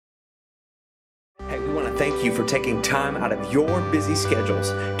we want to thank you for taking time out of your busy schedules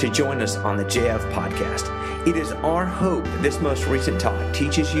to join us on the JF Podcast. It is our hope that this most recent talk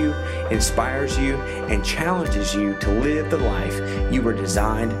teaches you, inspires you, and challenges you to live the life you were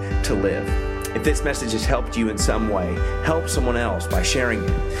designed to live. If this message has helped you in some way, help someone else by sharing it.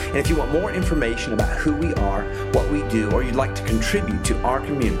 And if you want more information about who we are, what we do, or you'd like to contribute to our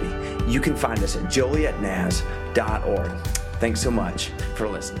community, you can find us at jolietnaz.org. Thanks so much for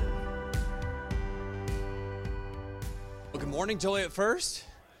listening. Well, good morning, Joliet First.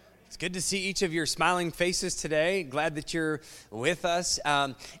 It's good to see each of your smiling faces today. Glad that you're with us.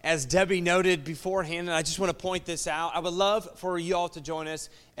 As Debbie noted beforehand, and I just want to point this out, I would love for you all to join us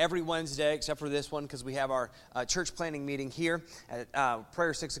every Wednesday, except for this one, because we have our church planning meeting here at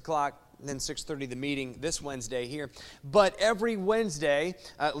prayer 6 o'clock. And then 6:30 the meeting this Wednesday here. But every Wednesday,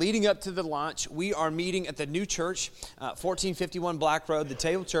 leading up to the launch, we are meeting at the new church, 1451 Black Road, the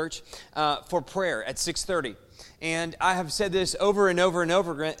Table Church, for prayer at 6:30. And I have said this over and over and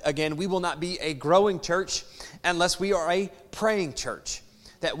over again, we will not be a growing church unless we are a praying church.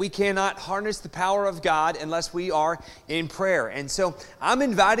 That we cannot harness the power of God unless we are in prayer. And so I'm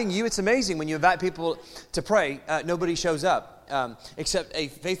inviting you. It's amazing when you invite people to pray, nobody shows up. Except a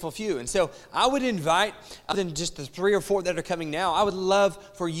faithful few. And so I would invite, other than just the 3 or 4 that are coming now, I would love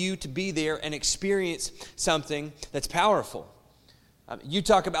for you to be there and experience something that's powerful. You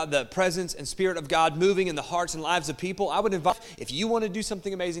talk about the presence and Spirit of God moving in the hearts and lives of people. I would invite, if you want to do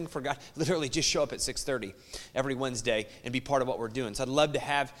something amazing for God, literally just show up at 6:30 every Wednesday and be part of what we're doing. So I'd love to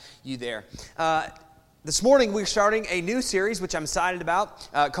have you there. This morning, we're starting a new series, which I'm excited about,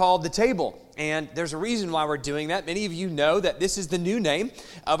 called The Table. And there's a reason why we're doing that. Many of you know that this is the new name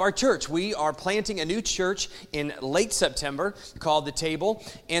of our church. We are planting a new church in late September called The Table.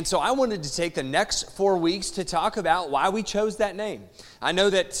 And so I wanted to take the next 4 weeks to talk about why we chose that name. I know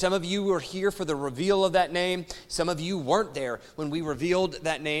that some of you were here for the reveal of that name. Some of you weren't there when we revealed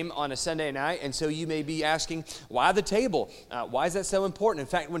that name on a Sunday night. And so you may be asking, why The Table? Why is that so important? In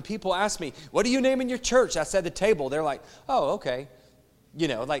fact, when people ask me, what do you name in your church? I said The Table. They're like, oh, okay. You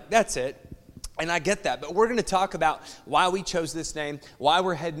know, like that's it. And I get that, but we're going to talk about why we chose this name, why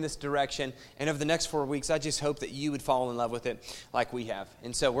we're heading this direction, and over the next 4 weeks, I just hope that you would fall in love with it like we have.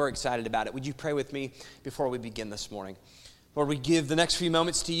 And so we're excited about it. Would you pray with me before we begin this morning? Lord, we give the next few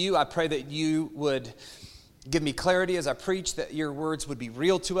moments to you. I pray that you would give me clarity as I preach, that your words would be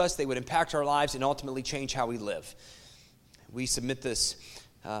real to us, they would impact our lives, and ultimately change how we live. We submit this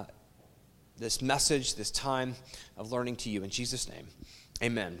message, this time of learning to you. In Jesus' name,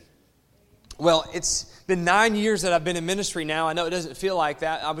 amen. Well, it's been 9 years that I've been in ministry now. I know it doesn't feel like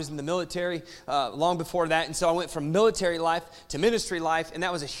that. I was in the military long before that, and so I went from military life to ministry life, and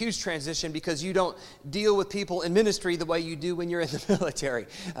that was a huge transition because you don't deal with people in ministry the way you do when you're in the military.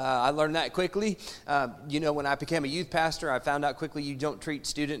 I learned that quickly. When I became a youth pastor, I found out quickly you don't treat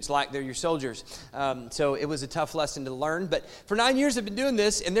students like they're your soldiers. So it was a tough lesson to learn. But for 9 years I've been doing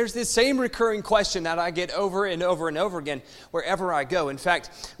this, and there's this same recurring question that I get over and over and over again wherever I go. In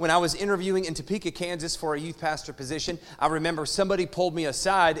fact, when I was interviewing in Topeka, Kansas for a youth pastor position, I remember somebody pulled me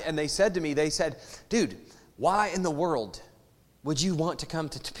aside and they said to me, dude, why in the world would you want to come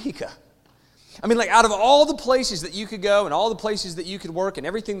to Topeka? I mean, like out of all the places that you could go and all the places that you could work and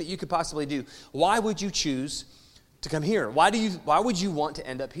everything that you could possibly do, why would you choose to come here? Why would you want to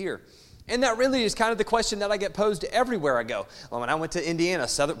end up here? And that really is kind of the question that I get posed everywhere I go. Well, when I went to Indiana,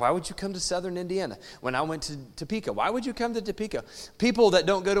 why would you come to Southern Indiana? When I went to Topeka, why would you come to Topeka? People that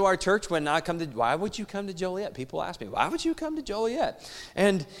don't go to our church, why would you come to Joliet? People ask me, why would you come to Joliet?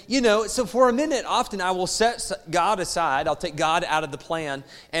 And, so for a minute, often I will set God aside. I'll take God out of the plan,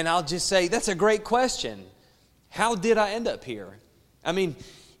 and I'll just say, that's a great question. How did I end up here? I mean,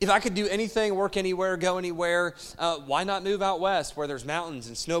 if I could do anything, work anywhere, go anywhere, why not move out west where there's mountains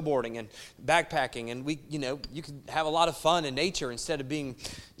and snowboarding and backpacking and you could have a lot of fun in nature instead of being,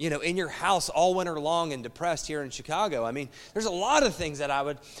 in your house all winter long and depressed here in Chicago. I mean, there's a lot of things that I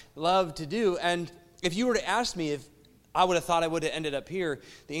would love to do. And if you were to ask me if I would have thought I would have ended up here,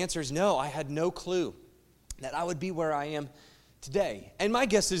 the answer is no. I had no clue that I would be where I am today. And my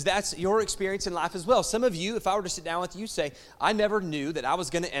guess is that's your experience in life as well. Some of you, if I were to sit down with you, say, I never knew that I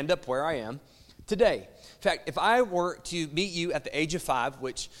was going to end up where I am today. In fact, if I were to meet you at the age of 5,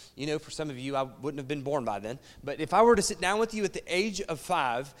 which, for some of you, I wouldn't have been born by then, but if I were to sit down with you at the age of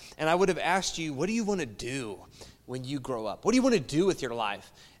 5, and I would have asked you, what do you want to do when you grow up? What do you want to do with your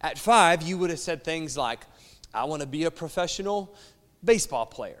life? At 5, you would have said things like, I want to be a professional baseball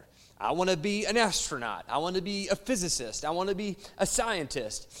player. I want to be an astronaut. I want to be a physicist. I want to be a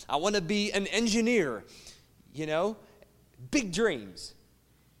scientist. I want to be an engineer. Big dreams.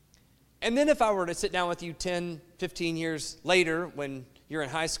 And then if I were to sit down with you 10, 15 years later when you're in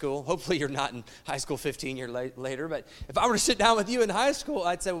high school, hopefully you're not in high school 15 years later, but if I were to sit down with you in high school,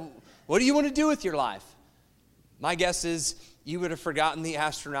 I'd say, what do you want to do with your life? My guess is you would have forgotten the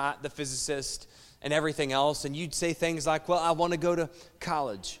astronaut, the physicist, and everything else, and you'd say things like, well, I want to go to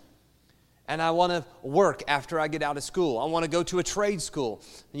college, and I want to work after I get out of school. I want to go to a trade school.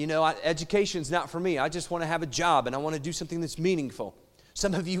 Education's not for me. I just want to have a job, and I want to do something that's meaningful.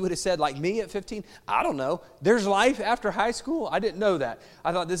 Some of you would have said, like me at 15, I don't know. There's life after high school? I didn't know that.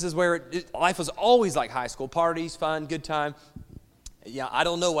 I thought this is where life was always like high school. Parties, fun, good time. Yeah, I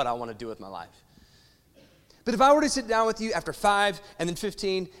don't know what I want to do with my life. But if I were to sit down with you after 5 and then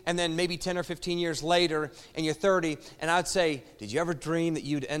 15 and then maybe 10 or 15 years later and you're 30, and I'd say, did you ever dream that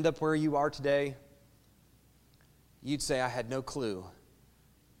you'd end up where you are today? You'd say, I had no clue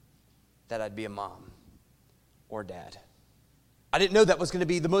that I'd be a mom or dad. I didn't know that was going to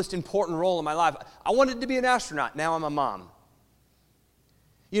be the most important role in my life. I wanted to be an astronaut. Now I'm a mom.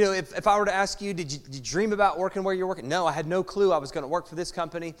 If I were to ask you, did you dream about working where you're working? No, I had no clue I was going to work for this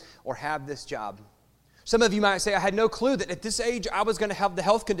company or have this job. Some of you might say, I had no clue that at this age I was going to have the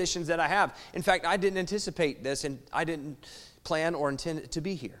health conditions that I have. In fact, I didn't anticipate this, and I didn't plan or intend to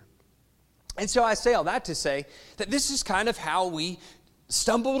be here. And so I say all that to say that this is kind of how we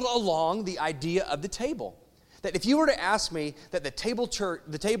stumbled along the idea of the table. That if you were to ask me that the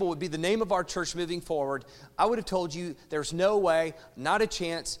table would be the name of our church moving forward, I would have told you there's no way, not a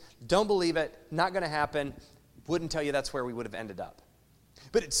chance, don't believe it, not going to happen. Wouldn't tell you that's where we would have ended up.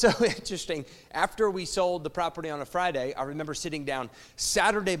 But it's so interesting. After we sold the property on a Friday, I remember sitting down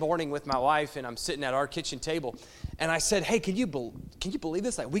Saturday morning with my wife, and I'm sitting at our kitchen table, and I said, hey, can you believe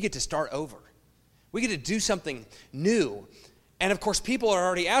this? Like, we get to start over. We get to do something new. And, of course, people are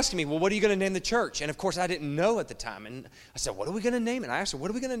already asking me, well, what are you going to name the church? And, of course, I didn't know at the time. And I said, what are we going to name it? I asked her,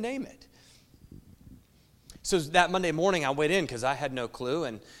 what are we going to name it? So that Monday morning, I went in because I had no clue.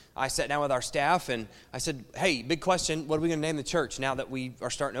 And I sat down with our staff, and I said, hey, big question, what are we going to name the church now that we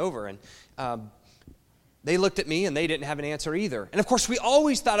are starting over? And they looked at me, and they didn't have an answer either. And, of course, we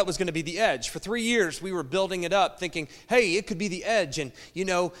always thought it was going to be The Edge. For 3 years, we were building it up, thinking, hey, it could be The Edge. And,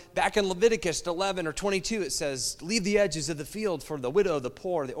 back in Leviticus 11 or 22, it says, leave the edges of the field for the widow, the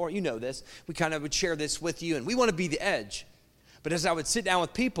poor, or you know this. We kind of would share this with you, and we want to be The Edge. But as I would sit down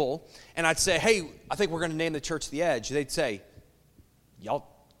with people, and I'd say, hey, I think we're going to name the church The Edge, they'd say, y'all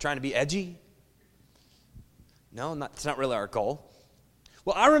trying to be edgy? No, it's not really our goal.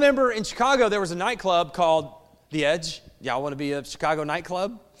 Well, I remember in Chicago, there was a nightclub called The Edge. Y'all want to be a Chicago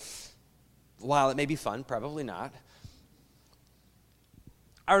nightclub? While it may be fun, probably not.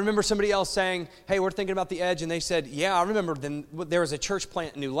 I remember somebody else saying, hey, we're thinking about The Edge. And they said, yeah, I remember then there was a church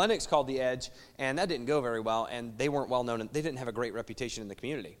plant in New Lenox called The Edge, and that didn't go very well, and they weren't well known, and they didn't have a great reputation in the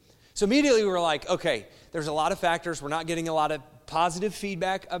community. So immediately we were like, okay, there's a lot of factors. We're not getting a lot of positive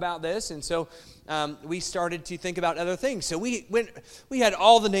feedback about this. And so we started to think about other things. So we had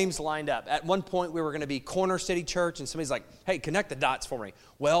all the names lined up. At one point, we were going to be Corner City Church, and somebody's like, hey, connect the dots for me.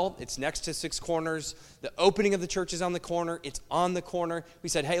 Well, it's next to Six Corners. The opening of the church is on the corner. It's on the corner. We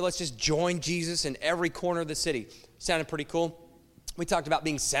said, hey, let's just join Jesus in every corner of the city. Sounded pretty cool. We talked about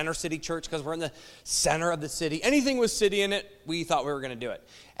being Center City Church because we're in the center of the city. Anything with city in it, we thought we were going to do it.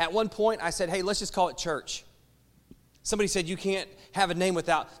 At one point, I said, hey, let's just call it church. Somebody said, you can't have a name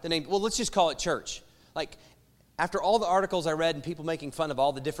without the name. Well, let's just call it church. Like, after all the articles I read and people making fun of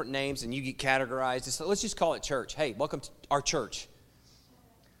all the different names and you get categorized, so let's just call it church. Hey, welcome to our church.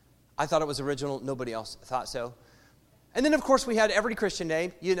 I thought it was original. Nobody else thought so. And then, of course, we had every Christian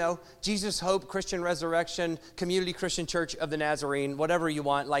name, Jesus Hope, Christian Resurrection, Community Christian Church of the Nazarene, whatever you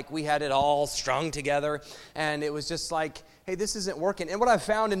want. Like, we had it all strung together, and it was just like, hey, this isn't working. And what I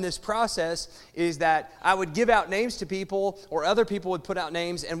found in this process is that I would give out names to people, or other people would put out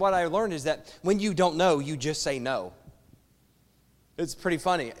names, and what I learned is that when you don't know, you just say no. It's pretty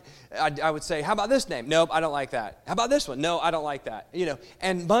funny. I would say, how about this name? Nope, I don't like that. How about this one? No, I don't like that.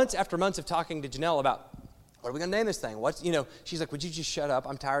 And months after months of talking to Janelle about, what are we going to name this thing? She's like, would you just shut up?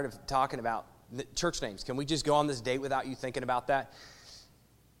 I'm tired of talking about church names. Can we just go on this date without you thinking about that?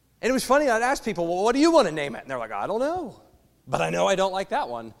 And it was funny. I'd ask people, well, what do you want to name it? And they're like, I don't know. But I know I don't like that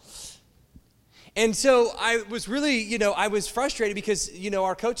one. And so I was really, I was frustrated because,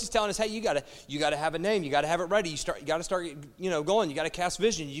 our coach is telling us, hey, you got to have a name. You got to have it ready. You got to start, going. You got to cast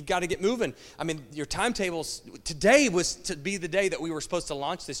vision. You've got to get moving. I mean, your timetables today was to be the day that we were supposed to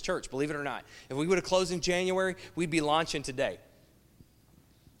launch this church, believe it or not. If we would have closed in January, we'd be launching today.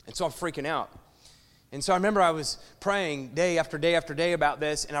 And so I'm freaking out. And so I remember I was praying day after day after day about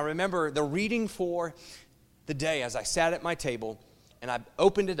this, and I remember the reading for the day as I sat at my table and I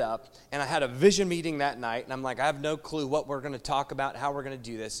opened it up, and I had a vision meeting that night, and I'm like, I have no clue what we're going to talk about, how we're going to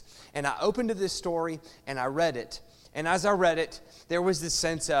do this. And I opened to this story, and I read it. And as I read it, there was this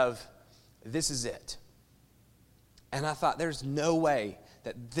sense of, this is it. And I thought, there's no way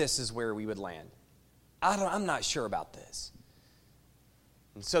that this is where we would land. I'm not sure about this.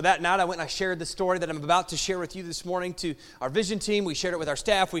 And so that night I went and I shared the story that I'm about to share with you this morning to our vision team. We shared it with our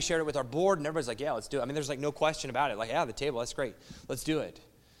staff. We shared it with our board. And everybody's like, yeah, let's do it. I mean, there's like no question about it. Like, yeah, the table, that's great. Let's do it.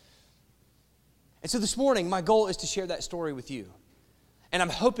 And so this morning, my goal is to share that story with you. And I'm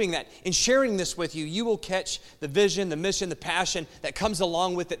hoping that in sharing this with you, you will catch the vision, the mission, the passion that comes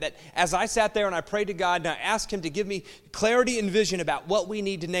along with it. That as I sat there and I prayed to God and I asked Him to give me clarity and vision about what we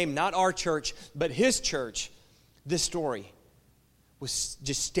need to name, not our church, but His church, this story was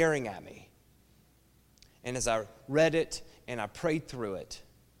just staring at me. And as I read it and I prayed through it,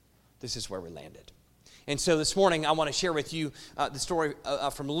 this is where we landed. And so this morning, I want to share with you the story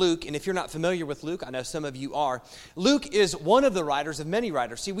from Luke. And if you're not familiar with Luke, I know some of you are. Luke is one of the writers of many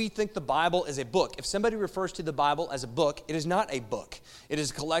writers. See, we think the Bible is a book. If somebody refers to the Bible as a book, it is not a book. It is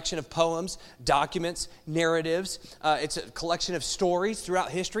a collection of poems, documents, narratives. It's a collection of stories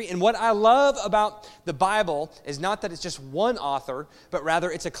throughout history. And what I love about the Bible is not that it's just one author, but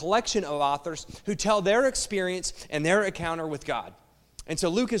rather it's a collection of authors who tell their experience and their encounter with God. And so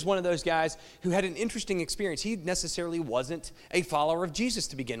Luke is one of those guys who had an interesting experience. He necessarily wasn't a follower of Jesus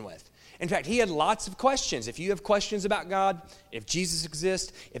to begin with. In fact, he had lots of questions. If you have questions about God, if Jesus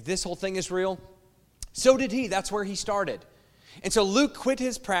exists, if this whole thing is real, so did he. That's where he started. And so Luke quit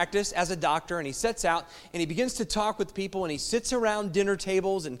his practice as a doctor, and he sets out, and he begins to talk with people, and he sits around dinner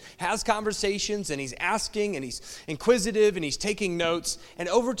tables and has conversations, and he's asking, and he's inquisitive, and he's taking notes. And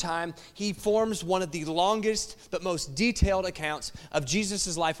over time, he forms one of the longest but most detailed accounts of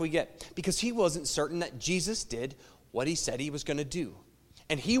Jesus' life we get, because he wasn't certain that Jesus did what he said he was going to do.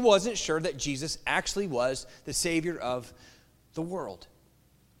 And he wasn't sure that Jesus actually was the Savior of the world.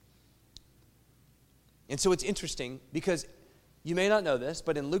 And so it's interesting because you may not know this,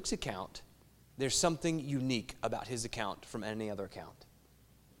 but in Luke's account, there's something unique about his account from any other account.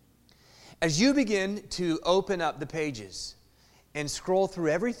 As you begin to open up the pages and scroll through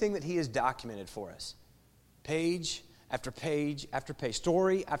everything that he has documented for us, page after page after page,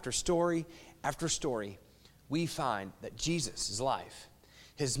 story after story after story, we find that Jesus' life,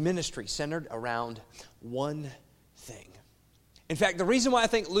 his ministry centered around one thing. In fact, the reason why I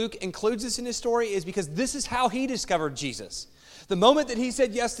think Luke includes this in his story is because this is how he discovered Jesus. The moment that he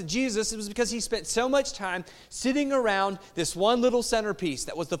said yes to Jesus, it was because he spent so much time sitting around this one little centerpiece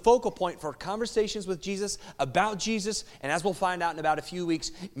that was the focal point for conversations with Jesus, about Jesus, and as we'll find out in about a few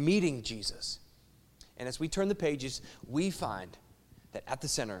weeks, meeting Jesus. And as we turn the pages, we find that at the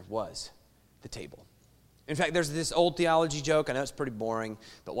center was the table. In fact, there's this old theology joke. I know it's pretty boring,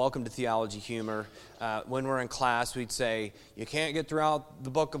 but welcome to theology humor. When we're in class, we'd say, you can't get throughout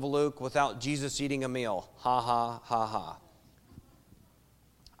the book of Luke without Jesus eating a meal. Ha, ha, ha, ha.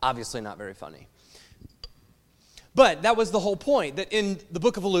 Obviously not very funny. But that was the whole point, that in the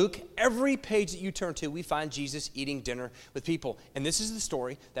book of Luke, every page that you turn to, we find Jesus eating dinner with people. And this is the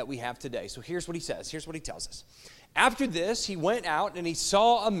story that we have today. So here's what he says. Here's what he tells us. After this, he went out and he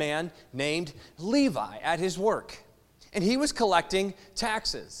saw a man named Levi at his work. And he was collecting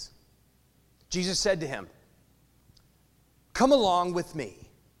taxes. Jesus said to him, come along with me.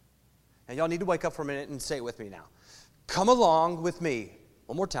 And y'all need to wake up for a minute and say it with me now. Come along with me.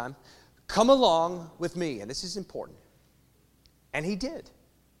 One more time. Come along with me. And this is important. And he did.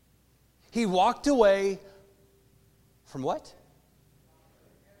 He walked away from what?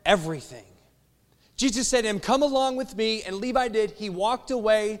 Everything. Jesus said to him, come along with me. And Levi did. He walked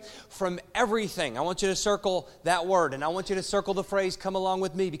away from everything. I want you to circle that word. And I want you to circle the phrase, come along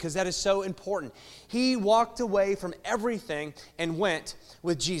with me, because that is so important. He walked away from everything and went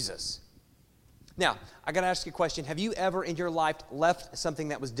with Jesus. Now, I got to ask you a question. Have you ever in your life left something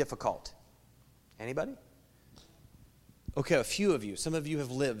that was difficult? Anybody? Okay, a few of you. Some of you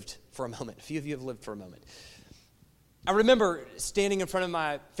have lived for a moment. A few of you have lived for a moment. I remember standing in front of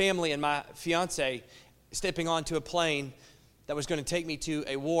my family and my fiance, stepping onto a plane that was going to take me to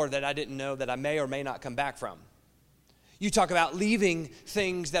a war that I didn't know that I may or may not come back from. You talk about leaving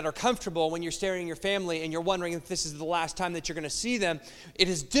things that are comfortable when you're staring at your family and you're wondering if this is the last time that you're going to see them. It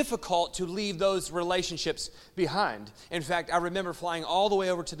is difficult to leave those relationships behind. In fact, I remember flying all the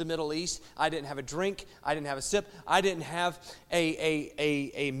way over to the Middle East. I didn't have a drink. I didn't have a sip. I didn't have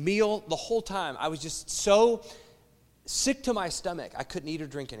a meal the whole time. I was just so sick to my stomach, I couldn't eat or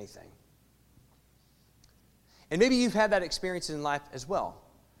drink anything. And maybe you've had that experience in life as well.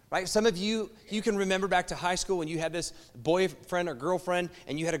 Right? Some of you can remember back to high school when you had this boyfriend or girlfriend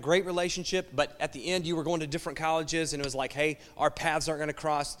and you had a great relationship, but at the end you were going to different colleges and it was like, hey, our paths aren't going to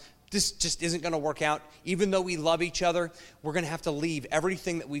cross. This just isn't going to work out. Even though we love each other, we're going to have to leave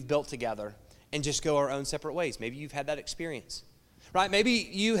everything that we've built together and just go our own separate ways. Maybe you've had that experience. Right? Maybe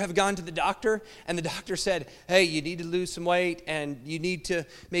you have gone to the doctor and the doctor said, hey, you need to lose some weight and you need to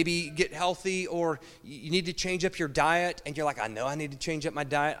maybe get healthy, or you need to change up your diet. And you're like, I know I need to change up my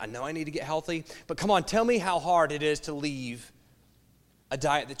diet. I know I need to get healthy. But come on, tell me how hard it is to leave a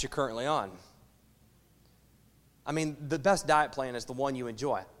diet that you're currently on. I mean, the best diet plan is the one you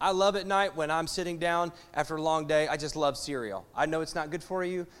enjoy. I love at night when I'm sitting down after a long day, I just love cereal. I know it's not good for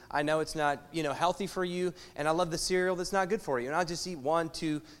you. I know it's not, healthy for you. And I love the cereal that's not good for you. And I'll just eat 1,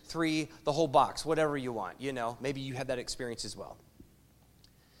 2, 3, the whole box, whatever you want. Maybe you have that experience as well.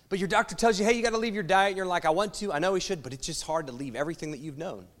 But your doctor tells you, hey, you got to leave your diet. And you're like, I want to. I know we should, but it's just hard to leave everything that you've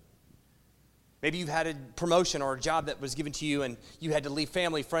known. Maybe you've had a promotion or a job that was given to you and you had to leave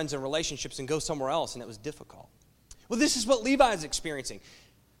family, friends, and relationships and go somewhere else, and it was difficult. Well, this is what Levi is experiencing.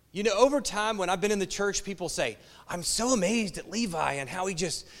 Over time, when I've been in the church, people say, I'm so amazed at Levi and how he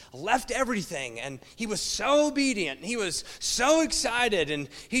just left everything, and he was so obedient, and he was so excited, and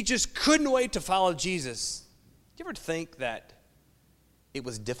he just couldn't wait to follow Jesus. Do you ever think that it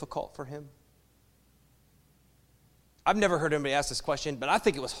was difficult for him? I've never heard anybody ask this question, but I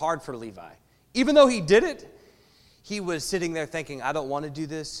think it was hard for Levi. Even though he did it, he was sitting there thinking, I don't want to do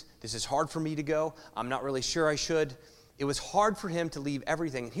this. This is hard for me to go. I'm not really sure I should. It was hard for him to leave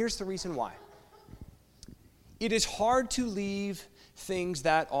everything. And here's the reason why. It is hard to leave things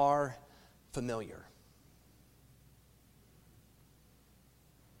that are familiar.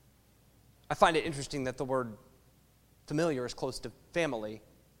 I find it interesting that the word familiar is close to family.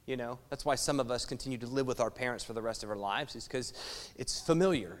 That's why some of us continue to live with our parents for the rest of our lives, is because it's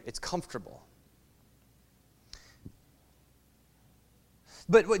familiar, it's comfortable.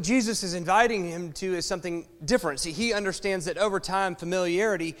 But what Jesus is inviting him to is something different. See, he understands that over time,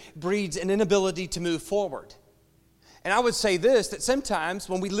 familiarity breeds an inability to move forward. And I would say this, that sometimes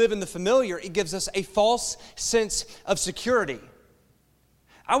when we live in the familiar, it gives us a false sense of security.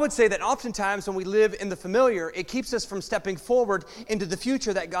 I would say that oftentimes when we live in the familiar, it keeps us from stepping forward into the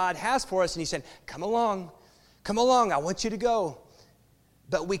future that God has for us. And he said, come along, I want you to go.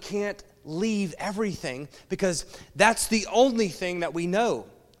 But we can't leave everything because that's the only thing that we know.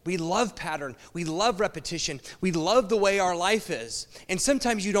 We love pattern. We love repetition. We love the way our life is. And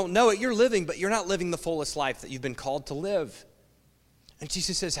sometimes you don't know it. You're living, but you're not living the fullest life that you've been called to live. And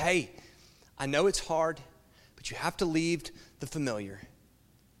Jesus says, hey, I know it's hard, but you have to leave the familiar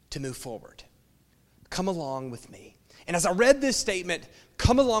to move forward. Come along with me. And as I read this statement,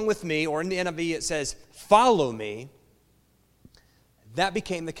 come along with me, or in the NIV it says, follow me, that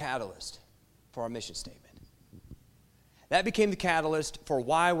became the catalyst for our mission statement. That became the catalyst for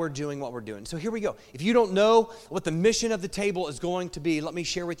why we're doing what we're doing. So here we go. If you don't know what the mission of the table is going to be, let me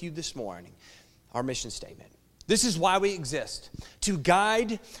share with you this morning our mission statement. This is why we exist, to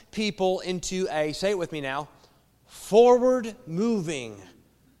guide people into a, say it with me now, forward-moving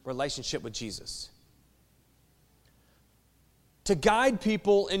relationship with Jesus. To guide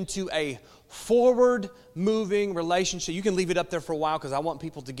people into a forward-moving relationship. You can leave it up there for a while because I want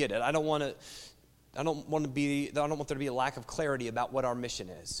people to get it. I don't want there to be a lack of clarity about what our mission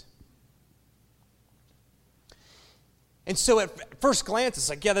is. And so at first glance, it's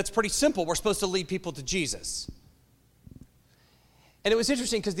like, yeah, that's pretty simple. We're supposed to lead people to Jesus. And it was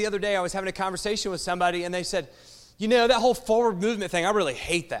interesting because the other day I was having a conversation with somebody and they said, that whole forward movement thing, I really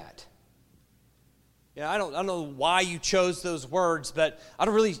hate that. I don't know why you chose those words, but I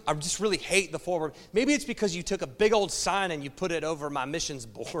just really hate the forward. Maybe it's because you took a big old sign and you put it over my missions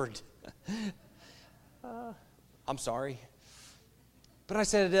board. I'm sorry. But I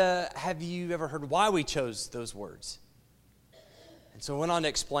said, have you ever heard why we chose those words? And so I went on to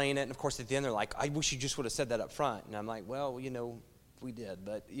explain it. And of course, at the end, they're like, I wish you just would have said that up front. And I'm like, well, we did,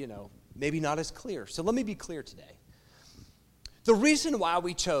 but, maybe not as clear. So let me be clear today. The reason why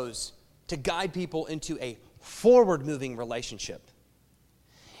we chose to guide people into a forward-moving relationship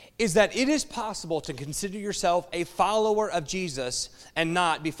is that it is possible to consider yourself a follower of Jesus and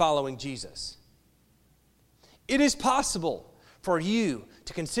not be following Jesus. It is possible for you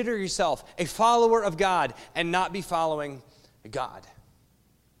to consider yourself a follower of God and not be following God.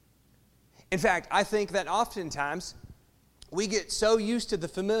 In fact, I think that oftentimes we get so used to the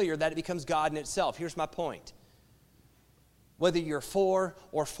familiar that it becomes God in itself. Here's my point. Whether you're 4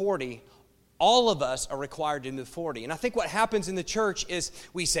 or 40, all of us are required to move forward. And I think what happens in the church is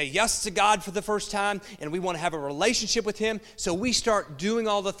we say yes to God for the first time, and we want to have a relationship with Him, so we start doing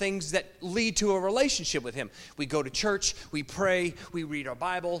all the things that lead to a relationship with Him. We go to church, we pray, we read our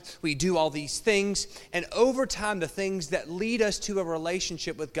Bible, we do all these things, and over time, the things that lead us to a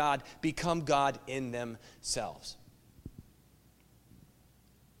relationship with God become God in themselves.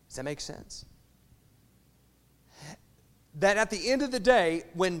 Does that make sense? That at the end of the day,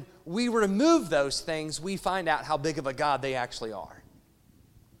 when we remove those things, we find out how big of a God they actually are.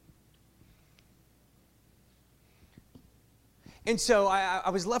 And so I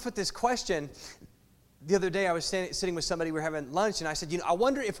was left with this question. The other day I was sitting with somebody, we were having lunch, and I said, I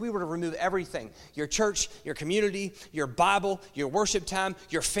wonder if we were to remove everything, your church, your community, your Bible, your worship time,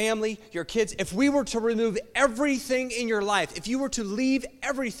 your family, your kids, if we were to remove everything in your life, if you were to leave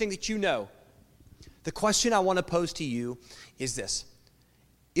everything that you know, the question I want to pose to you is this: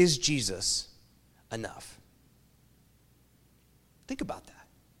 is Jesus enough? Think about that.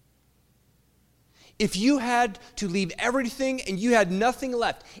 If you had to leave everything and you had nothing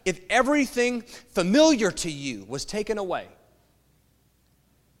left, if everything familiar to you was taken away,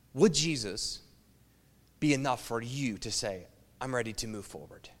 would Jesus be enough for you to say, I'm ready to move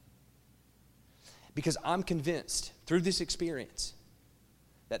forward? Because I'm convinced through this experience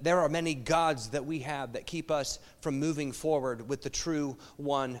that there are many gods that we have that keep us from moving forward with the true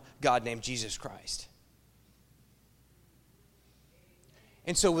one God named Jesus Christ.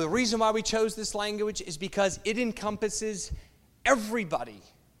 And so the reason why we chose this language is because it encompasses everybody.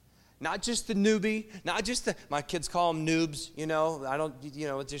 Not just the newbie, not just my kids call them noobs,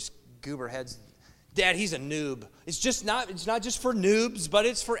 just goober heads. Dad, he's a noob. It's not just for noobs, but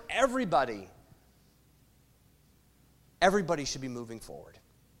it's for everybody. Everybody should be moving forward.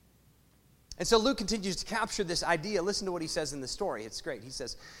 And so Luke continues to capture this idea. Listen to what he says in the story. It's great. He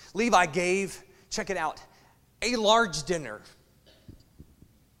says, Levi gave, check it out, a large dinner.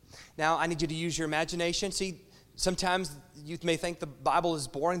 Now, I need you to use your imagination. See, sometimes you may think the Bible is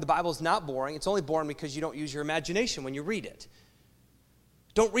boring. The Bible is not boring. It's only boring because you don't use your imagination when you read it.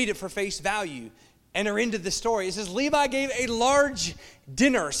 Don't read it for face value. Enter into the story. It says, Levi gave a large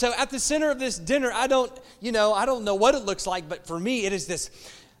dinner. So at the center of this dinner, I don't know what it looks like, but for me, it is this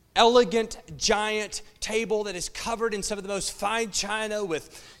elegant, giant table that is covered in some of the most fine china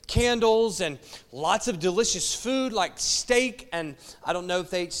with candles and lots of delicious food like steak, and I don't know if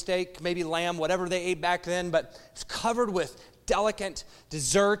they ate steak, maybe lamb, whatever they ate back then, but it's covered with delicate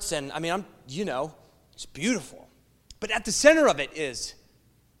desserts, and it's beautiful. But at the center of it is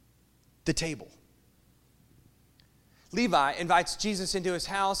the table. Levi invites Jesus into his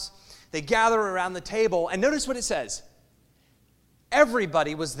house. They gather around the table, and notice what it says.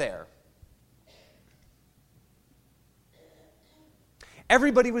 Everybody was there.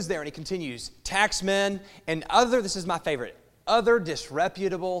 Everybody was there, and he continues. Taxmen and this is my favorite, other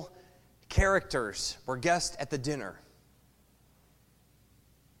disreputable characters were guests at the dinner.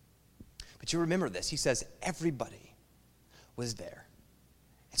 But you remember this. He says everybody was there.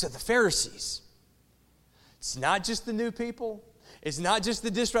 And so the Pharisees, it's not just the new people. It's not just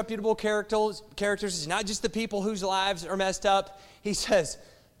the disreputable characters. It's not just the people whose lives are messed up. He says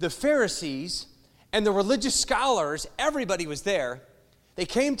the Pharisees and the religious scholars, everybody was there. They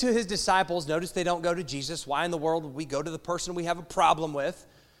came to his disciples. Notice they don't go to Jesus. Why in the world would we go to the person we have a problem with?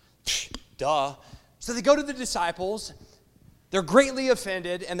 Duh. So they go to the disciples. They're greatly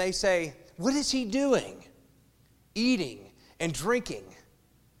offended, and they say, what is he doing? Eating and drinking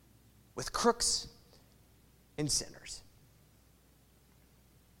with crooks and sinners.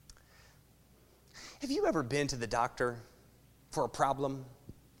 Have you ever been to the doctor for a problem,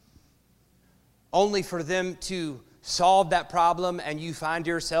 only for them to solve that problem and you find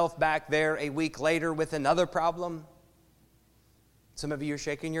yourself back there a week later with another problem? Some of you are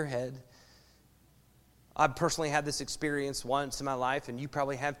shaking your head. I've personally had this experience once in my life, and you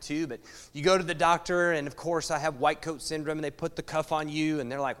probably have too, but you go to the doctor, and of course I have white coat syndrome, and they put the cuff on you,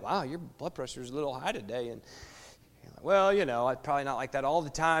 and they're like, wow, your blood pressure is a little high today, and well, I'm probably not like that all the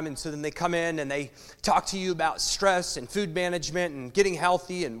time. And so then they come in and they talk to you about stress and food management and getting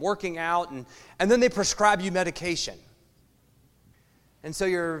healthy and working out. And then they prescribe you medication. And so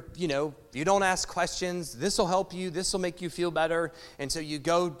you don't ask questions. This will help you. This will make you feel better. And so you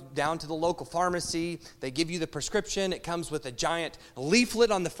go down to the local pharmacy. They give you the prescription. It comes with a giant leaflet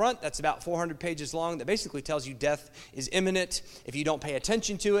on the front that's about 400 pages long that basically tells you death is imminent if you don't pay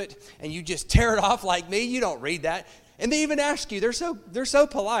attention to it. And you just tear it off like me. You don't read that. And they even ask you, they're so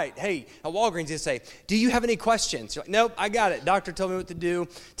polite. Hey, at Walgreens, they say, do you have any questions? You're like, nope, I got it. Doctor told me what to do.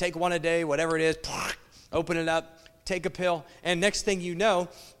 Take one a day, whatever it is. Open it up, take a pill. And next thing you know,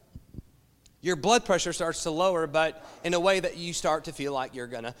 Your blood pressure starts to lower, but in a way that you start to feel like you're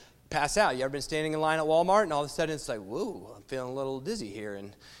going to pass out. You ever been standing in line at Walmart and all of a sudden it's like, whoa, I'm feeling a little dizzy here,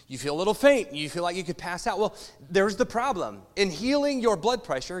 and you feel a little faint, and you feel like you could pass out. Well, there's the problem. In healing your blood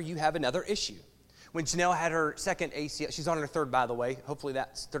pressure, you have another issue. When Janelle had her second ACL, she's on her third, by the way. Hopefully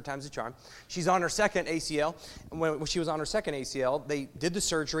that's third time's a charm. She's on her second ACL. And when she was on her second ACL, they did the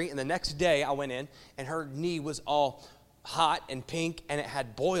surgery, and the next day I went in, and her knee was all hot and pink, and it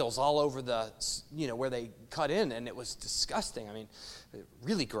had boils all over the, where they cut in, and it was disgusting. I mean,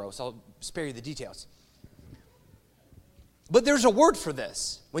 really gross. I'll spare you the details. But there's a word for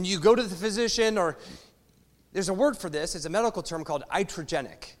this. When you go to the physician, or there's a word for this. It's a medical term called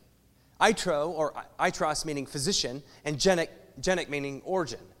iatrogenic. Itro, or itros, meaning physician, and genic meaning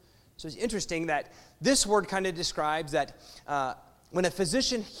origin. So it's interesting that this word kind of describes that when a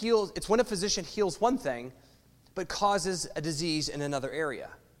physician heals, it's when a physician heals one thing, but causes a disease in another area.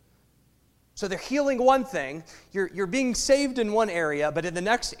 So they're healing one thing, you're being saved in one area, but in the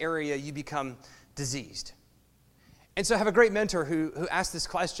next area you become diseased. And so I have a great mentor who asked this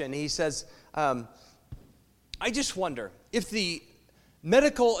question. He says, I just wonder if the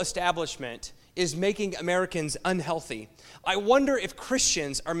medical establishment is making Americans unhealthy, I wonder if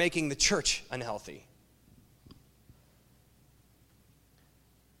Christians are making the church unhealthy.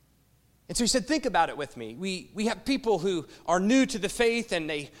 And so he said, think about it with me. We have people who are new to the faith, and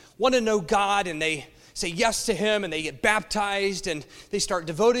they want to know God, and they say yes to him, and they get baptized, and they start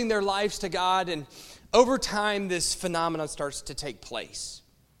devoting their lives to God, and over time this phenomenon starts to take place.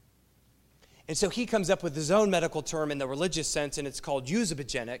 And so he comes up with his own medical term in the religious sense, and it's called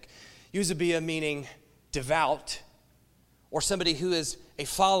eusebigenic. Eusebia meaning devout, or somebody who is a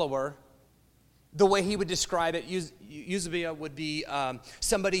follower. The way he would describe it, eusebia would be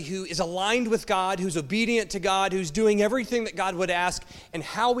somebody who is aligned with God, who's obedient to God, who's doing everything that God would ask. And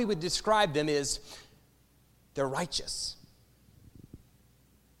how we would describe them is they're righteous.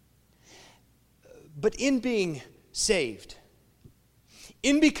 But in being saved,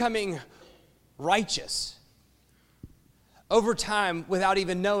 in becoming righteous, over time, without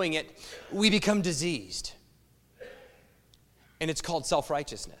even knowing it, we become diseased. And it's called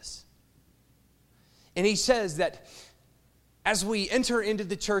self-righteousness. And he says that as we enter into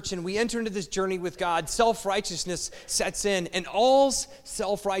the church and we enter into this journey with God, self-righteousness sets in. And all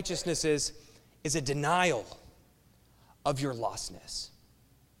self-righteousness is a denial of your lostness.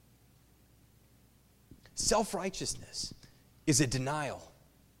 Self-righteousness is a denial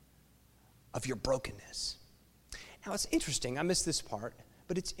of your brokenness. Now, it's interesting, I missed this part,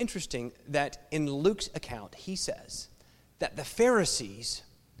 but it's interesting that in Luke's account, he says that the Pharisees,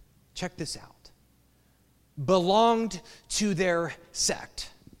 check this out, belonged to their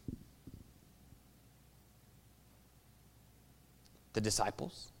sect. The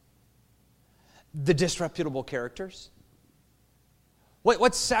disciples, the disreputable characters.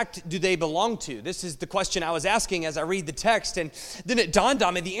 What sect do they belong to? This is the question I was asking as I read the text, and then it dawned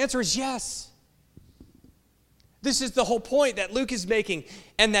on me, the answer is yes. This is the whole point that Luke is making,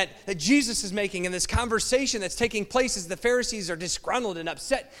 and that Jesus is making in this conversation that's taking place as the Pharisees are disgruntled and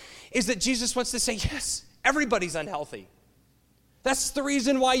upset, is that Jesus wants to say, yes, everybody's unhealthy. That's the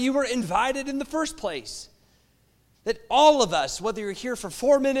reason why you were invited in the first place. That all of us, whether you're here for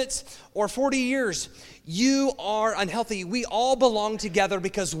 4 minutes or 40 years, you are unhealthy. We all belong together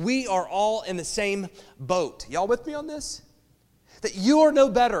because we are all in the same boat. Y'all with me on this? That you are no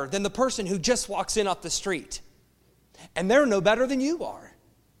better than the person who just walks in off the street. And they're no better than you are.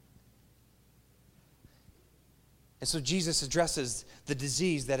 And so Jesus addresses the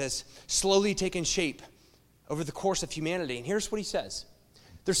disease that has slowly taken shape over the course of humanity. And here's what he says.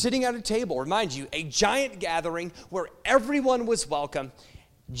 They're sitting at a table, remind you, a giant gathering where everyone was welcome.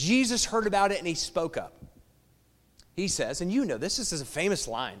 Jesus heard about it and he spoke up. He says, and you know this is a famous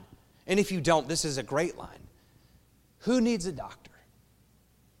line, and if you don't, this is a great line. Who needs a doctor?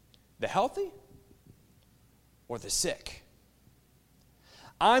 The healthy or the sick?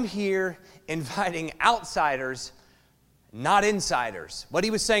 I'm here inviting outsiders, not insiders. What he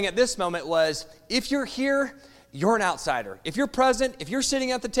was saying at this moment was, if you're here, you're an outsider. If you're present, if you're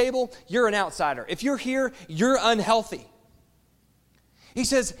sitting at the table, you're an outsider. If you're here, you're unhealthy. He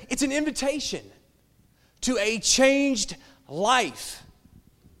says it's an invitation to a changed life.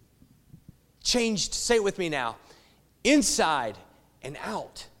 Changed, say it with me now, inside and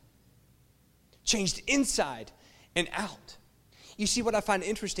out. Changed inside and out. You see, what I find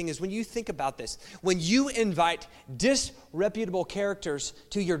interesting is when you think about this, when you invite disreputable characters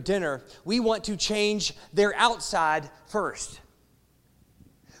to your dinner, we want to change their outside first.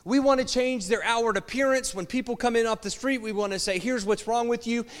 We want to change their outward appearance. When people come in off the street, we want to say, here's what's wrong with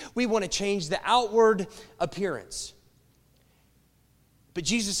you. We want to change the outward appearance. But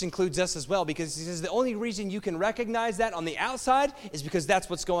Jesus includes us as well, because he says the only reason you can recognize that on the outside is because that's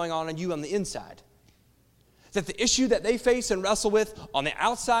what's going on in you on the inside. That the issue that they face and wrestle with on the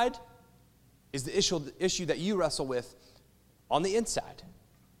outside is the issue that you wrestle with on the inside.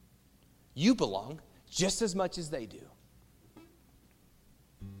 You belong just as much as they do.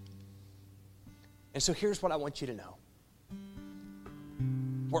 And so here's what I want you to know.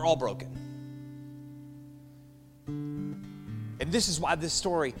 We're all broken. And this is why this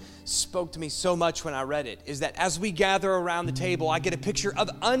story spoke to me so much when I read it, is that as we gather around the table, I get a picture of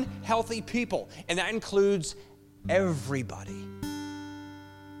unhealthy people, and that includes everybody.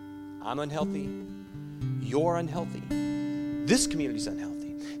 I'm unhealthy. You're unhealthy. This community's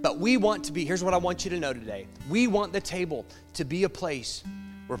unhealthy. But we want to be, here's what I want you to know today. We want the table to be a place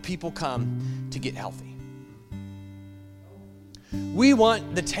where people come to get healthy. We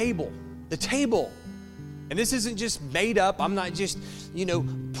want the table, and this isn't just made up. I'm not just,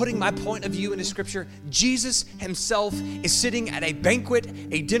 putting my point of view into Scripture. Jesus himself is sitting at a banquet,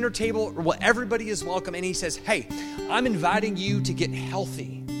 a dinner table, where everybody is welcome, and he says, hey, I'm inviting you to get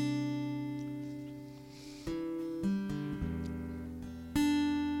healthy.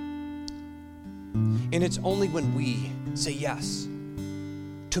 And it's only when we say yes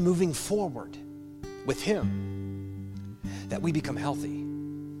to moving forward with him that we become healthy.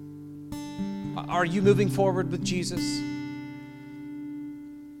 Are you moving forward with Jesus?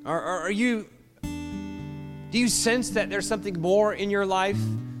 Do you sense that there's something more in your life?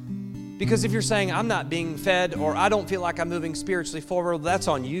 Because if you're saying, I'm not being fed, or I don't feel like I'm moving spiritually forward, that's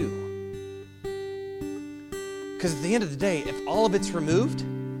on you. Because at the end of the day, if all of it's removed,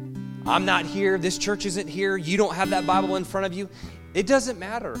 I'm not here, this church isn't here, you don't have that Bible in front of you, it doesn't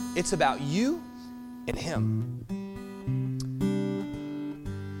matter. It's about you and him.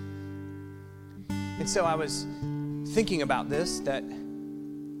 And so I was thinking about this, that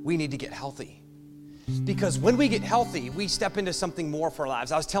we need to get healthy. Because when we get healthy, we step into something more for our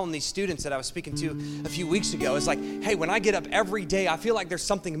lives. I was telling these students that I was speaking to a few weeks ago, it's like, hey, when I get up every day, I feel like there's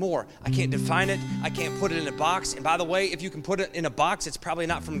something more. I can't define it. I can't put it in a box. And by the way, if you can put it in a box, it's probably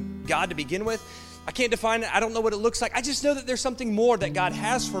not from God to begin with. I can't define it. I don't know what it looks like. I just know that there's something more that God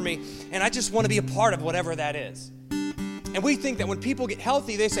has for me, and I just want to be a part of whatever that is. And we think that when people get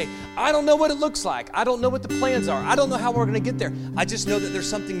healthy, they say, I don't know what it looks like. I don't know what the plans are. I don't know how we're going to get there. I just know that there's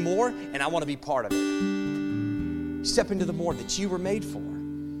something more, and I want to be part of it. Step into the more that you were made for.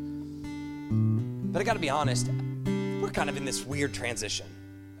 But I got to be honest, we're kind of in this weird transition.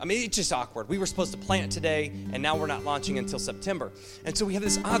 I mean, it's just awkward. We were supposed to plant today, and now we're not launching until September. And so we have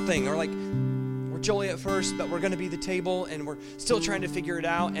this odd thing. We're like, we're Joliet first, but we're going to be the table, and we're still trying to figure it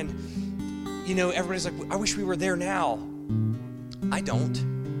out. And, everybody's like, I wish we were there now. I don't.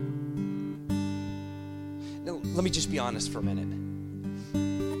 Now, let me just be honest for a minute.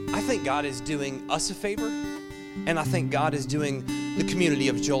 I think God is doing us a favor, and I think God is doing the community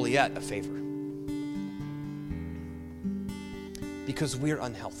of Joliet a favor. Because we're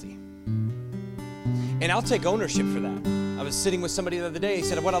unhealthy. And I'll take ownership for that. I was sitting with somebody the other day. He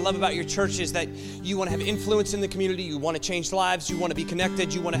said, what I love about your church is that you want to have influence in the community. You want to change lives. You want to be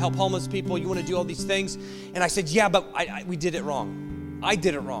connected. You want to help homeless people. You want to do all these things. And I said, yeah, but we did it wrong. I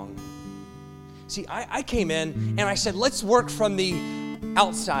did it wrong. See, I came in and I said, let's work from the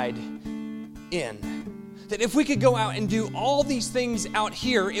outside in. That if we could go out and do all these things out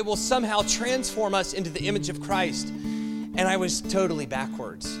here, it will somehow transform us into the image of Christ. And I was totally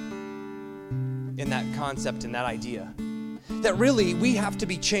backwards in that concept and that idea. That really we have to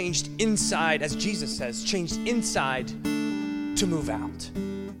be changed inside, as Jesus says, changed inside to move out,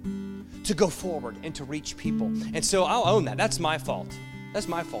 to go forward and to reach people. And so I'll own that. That's my fault. That's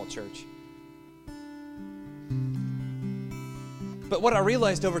my fault, church. But what I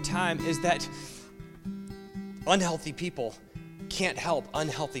realized over time is that unhealthy people can't help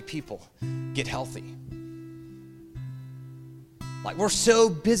unhealthy people get healthy. Like, we're so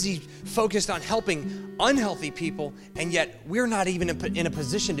busy focused on helping unhealthy people, and yet we're not even in a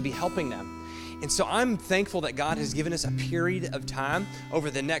position to be helping them. And so I'm thankful that God has given us a period of time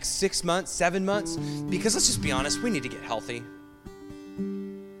over the next 6 months, 7 months, because let's just be honest, we need to get healthy.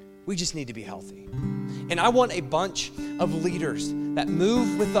 We just need to be healthy. And I want a bunch of leaders that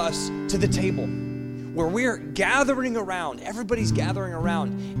move with us to the table, where we're gathering around, everybody's gathering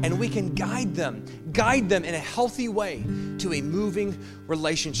around, and we can guide them in a healthy way to a moving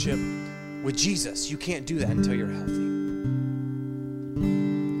relationship with Jesus. You can't do that until you're healthy.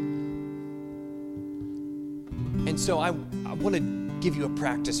 And so I want to give you a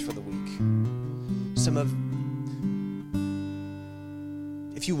practice for the week.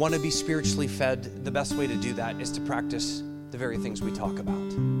 If you want to be spiritually fed, the best way to do that is to practice the very things we talk about.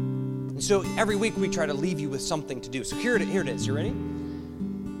 And so every week we try to leave you with something to do. So here it is. You ready?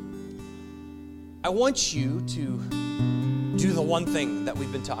 I want you to do the one thing that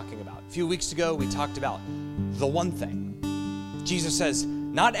we've been talking about. A few weeks ago, we talked about the one thing. Jesus says,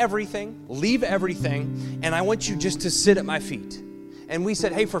 not everything, leave everything, and I want you just to sit at my feet. And we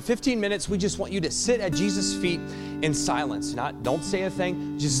said, hey, for 15 minutes, we just want you to sit at Jesus' feet in silence. Don't say a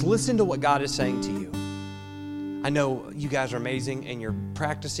thing, just listen to what God is saying to you. I know you guys are amazing, and you're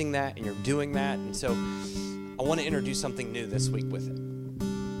practicing that, and you're doing that, and so I want to introduce something new this week with it.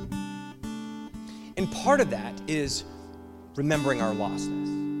 And part of that is remembering our lostness,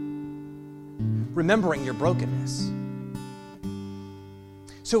 remembering your brokenness.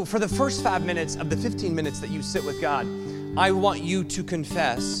 So for the first 5 minutes of the 15 minutes that you sit with God, I want you to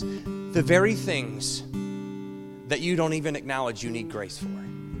confess the very things that you don't even acknowledge you need grace for.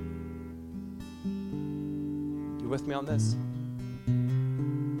 You with me on this?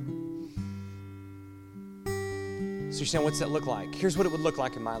 So you're saying, what's that look like? Here's what it would look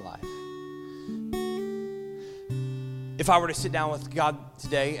like in my life. If I were to sit down with God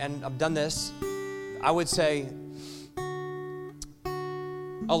today, and I've done this, I would say,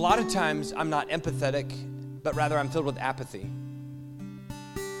 a lot of times I'm not empathetic, but rather I'm filled with apathy.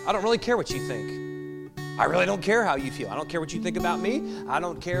 I don't really care what you think. I really don't care how you feel. I don't care what you think about me. I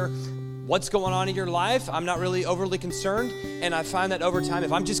don't care what's going on in your life. I'm not really overly concerned. And I find that over time,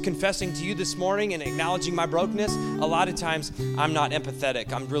 if I'm just confessing to you this morning and acknowledging my brokenness, a lot of times I'm not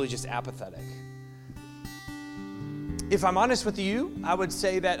empathetic. I'm really just apathetic. If I'm honest with you, I would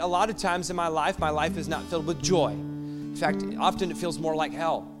say that a lot of times in my life is not filled with joy. In fact, often it feels more like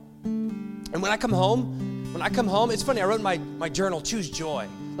hell. And when I come home, it's funny, I wrote in my journal, choose joy.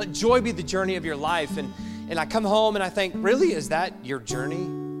 Let joy be the journey of your life. And I come home and I think, really, is that your journey?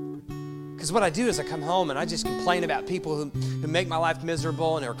 Because what I do is I come home and I just complain about people who make my life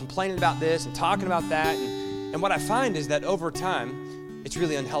miserable, and they're complaining about this and talking about that. And what I find is that over time, it's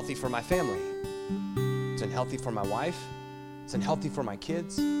really unhealthy for my family. It's unhealthy for my wife. It's unhealthy for my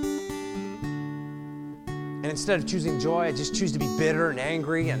kids. And instead of choosing joy, I just choose to be bitter and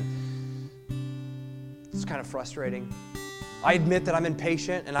angry, and it's kind of frustrating. I admit that I'm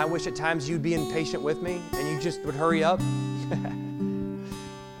impatient, and I wish at times you'd be impatient with me, and you just would hurry up.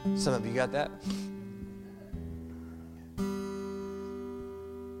 Some of you got that?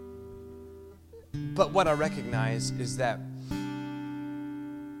 But what I recognize is that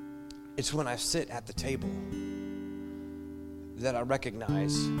it's when I sit at the table that I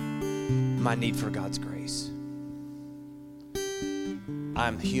recognize my need for God's grace.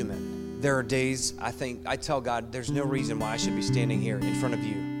 I'm human. There are days I tell God, there's no reason why I should be standing here in front of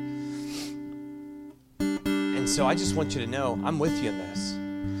you. And so I just want you to know I'm with you in this.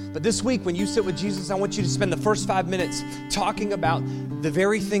 But this week, when you sit with Jesus, I want you to spend the first 5 minutes talking about the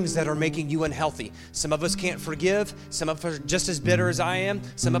very things that are making you unhealthy. Some of us can't forgive. Some of us are just as bitter as I am.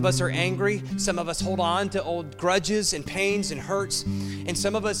 Some of us are angry. Some of us hold on to old grudges and pains and hurts. And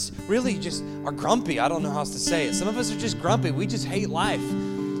some of us really just are grumpy. I don't know how else to say it. Some of us are just grumpy. We just hate life.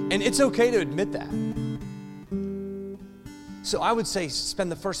 And it's okay to admit that. So I would say spend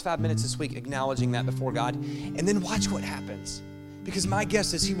the first 5 minutes this week acknowledging that before God, and then watch what happens. Because my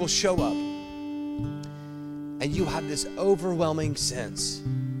guess is He will show up, and you'll have this overwhelming sense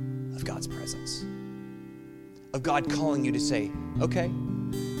of God's presence, of God calling you to say, okay,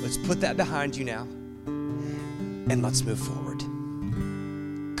 let's put that behind you now, and let's move forward.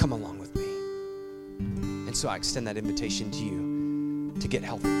 Come along with me. And so I extend that invitation to you to get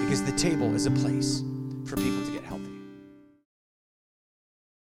healthy, because the table is a place for people to get